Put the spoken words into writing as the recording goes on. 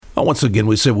Once again,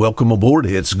 we say welcome aboard.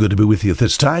 It's good to be with you at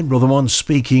this time. Brother Mon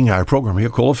speaking. Our program here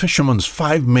called A Fisherman's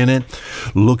 5-Minute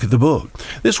Look at the Book.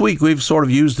 This week we've sort of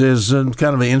used as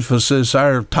kind of an emphasis,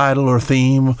 our title or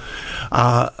theme,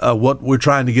 what we're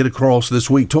trying to get across this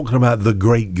week, talking about the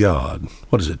great God.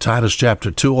 What is it? Titus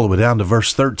chapter 2 all the way down to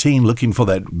verse 13, looking for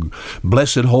that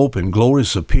blessed hope and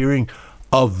glorious appearing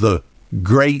of the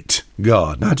great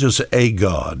God, not just a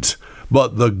God,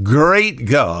 but the great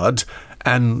God,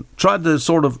 and tried to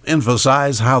sort of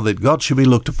emphasize how that God should be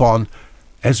looked upon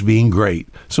as being great.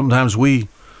 Sometimes we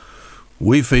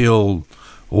feel,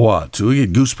 we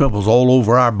get goose pimples all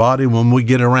over our body when we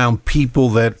get around people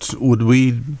that would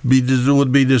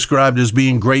be described as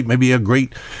being great, maybe a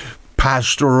great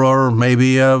pastor or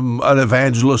maybe an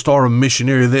evangelist or a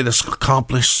missionary that has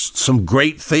accomplished some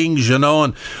great things,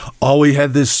 and we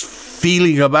had this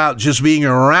feeling about just being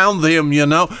around them,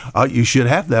 you should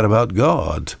have that about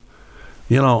God.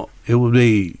 It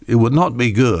would not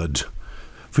be good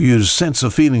for you to sense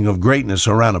a feeling of greatness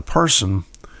around a person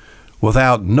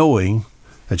without knowing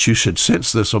that you should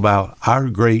sense this about our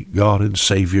great God and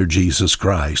Savior, Jesus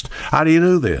Christ. How do you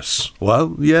do this? Well,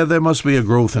 there must be a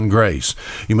growth in grace.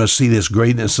 You must see this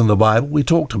greatness in the Bible. We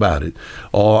talked about it.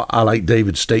 Or I like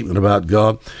David's statement about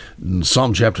God in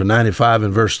Psalm chapter 95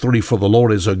 and verse 3, "For the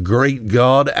Lord is a great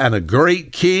God and a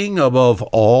great King above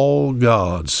all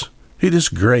gods." He is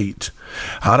great.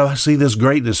 How do I see this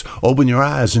greatness? Open your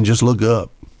eyes and just look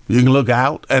up. You can look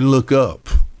out and look up,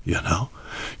 You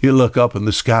look up in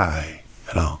the sky,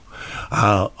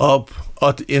 up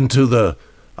into the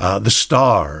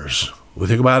stars. We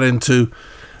think about into,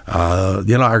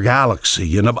 our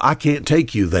galaxy. I can't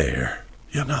take you there,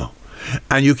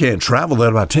 And you can't travel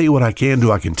there, but I tell you what I can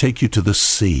do. I can take you to the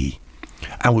sea.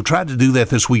 And we tried to do that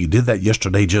this week. Did that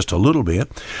yesterday just a little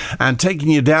bit. And taking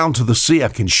you down to the sea, I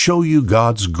can show you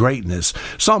God's greatness.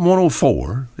 Psalm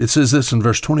 104, it says this in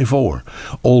verse 24.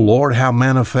 "O Lord, how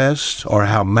manifest or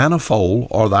how manifold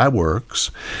are thy works.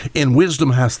 In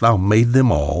wisdom hast thou made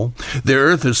them all. The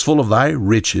earth is full of thy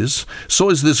riches. So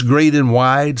is this great and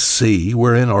wide sea,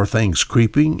 wherein are things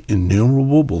creeping,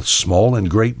 innumerable, both small and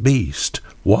great beast."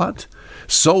 What?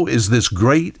 So is this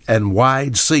great and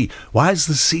wide sea. Why is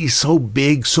the sea so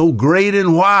big, so great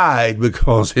and wide?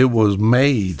 Because it was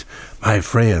made, my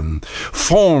friend,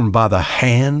 formed by the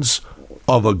hands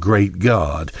of a great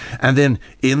God. And then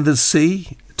in the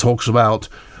sea, it talks about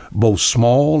both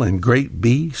small and great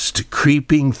beasts,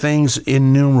 creeping things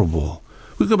innumerable.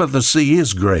 We think about the sea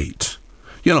is great.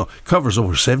 Covers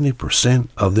over 70%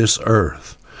 of this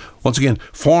earth. Once again,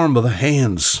 formed by the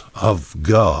hands of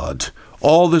God.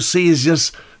 All the sea is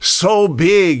just so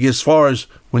big as far as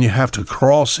when you have to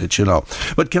cross it,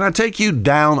 But can I take you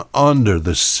down under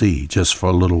the sea just for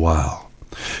a little while?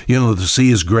 The sea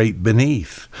is great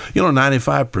beneath.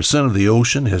 95% of the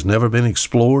ocean has never been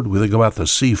explored. We think about the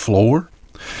sea floor.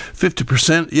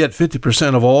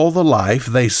 50% of all the life,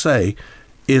 they say,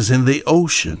 is in the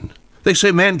ocean. They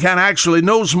say mankind actually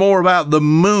knows more about the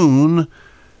moon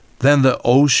than the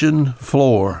ocean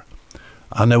floor.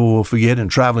 I never will forget in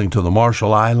traveling to the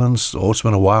Marshall Islands. It's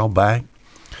been a while back.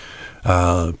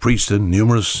 Preached in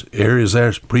numerous areas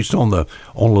there. Preached on a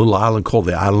little island called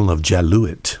the island of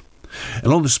Jaluit.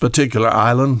 And on this particular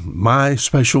island, my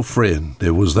special friend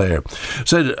that was there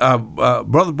said,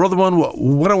 Brother One,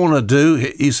 what I want to do,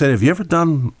 he said, have you ever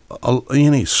done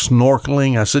any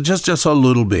snorkeling? I said, just a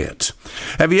little bit.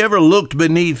 Have you ever looked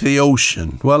beneath the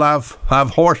ocean? Well, I've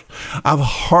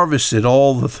harvested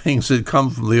all the things that come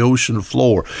from the ocean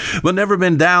floor, but never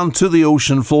been down to the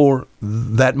ocean floor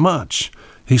that much.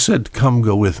 He said, come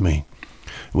go with me.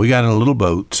 We got in a little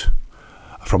boat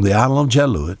from the island of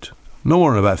Jaluit. No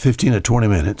more than about 15 or 20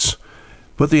 minutes,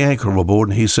 put the anchor aboard,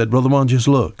 and he said, Brother Mon, just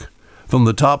look. From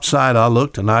the top side, I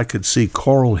looked, and I could see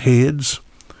coral heads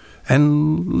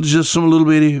and just some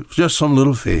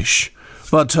little fish.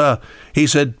 But he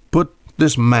said, put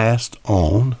this mast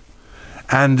on,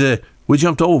 and we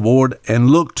jumped overboard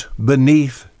and looked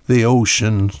beneath the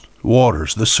ocean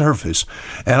waters, the surface.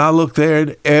 And I looked there,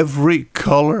 and every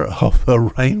color of the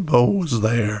rainbow was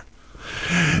there.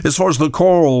 As far as the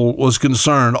coral was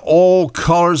concerned, all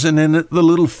colors, and then the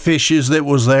little fishes that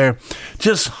was there,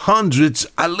 just hundreds.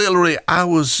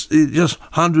 Just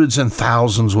hundreds and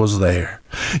thousands was there.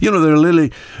 There are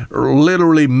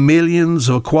literally millions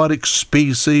of aquatic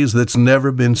species that's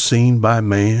never been seen by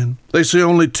man. They say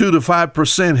only 2 to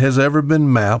 5% has ever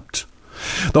been mapped.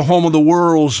 The home of the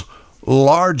world's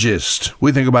largest,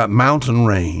 we think about mountain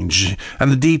range,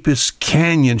 and the deepest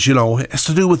canyons, has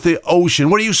to do with the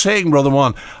ocean. What are you saying, Brother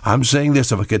Juan? I'm saying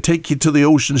this: if I could take you to the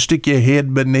ocean, stick your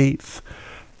head beneath,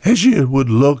 as you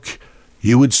would look,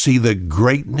 you would see the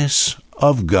greatness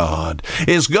of God.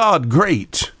 Is God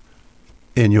great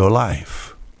in your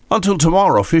life? Until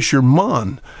tomorrow,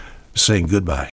 Fisherman saying goodbye.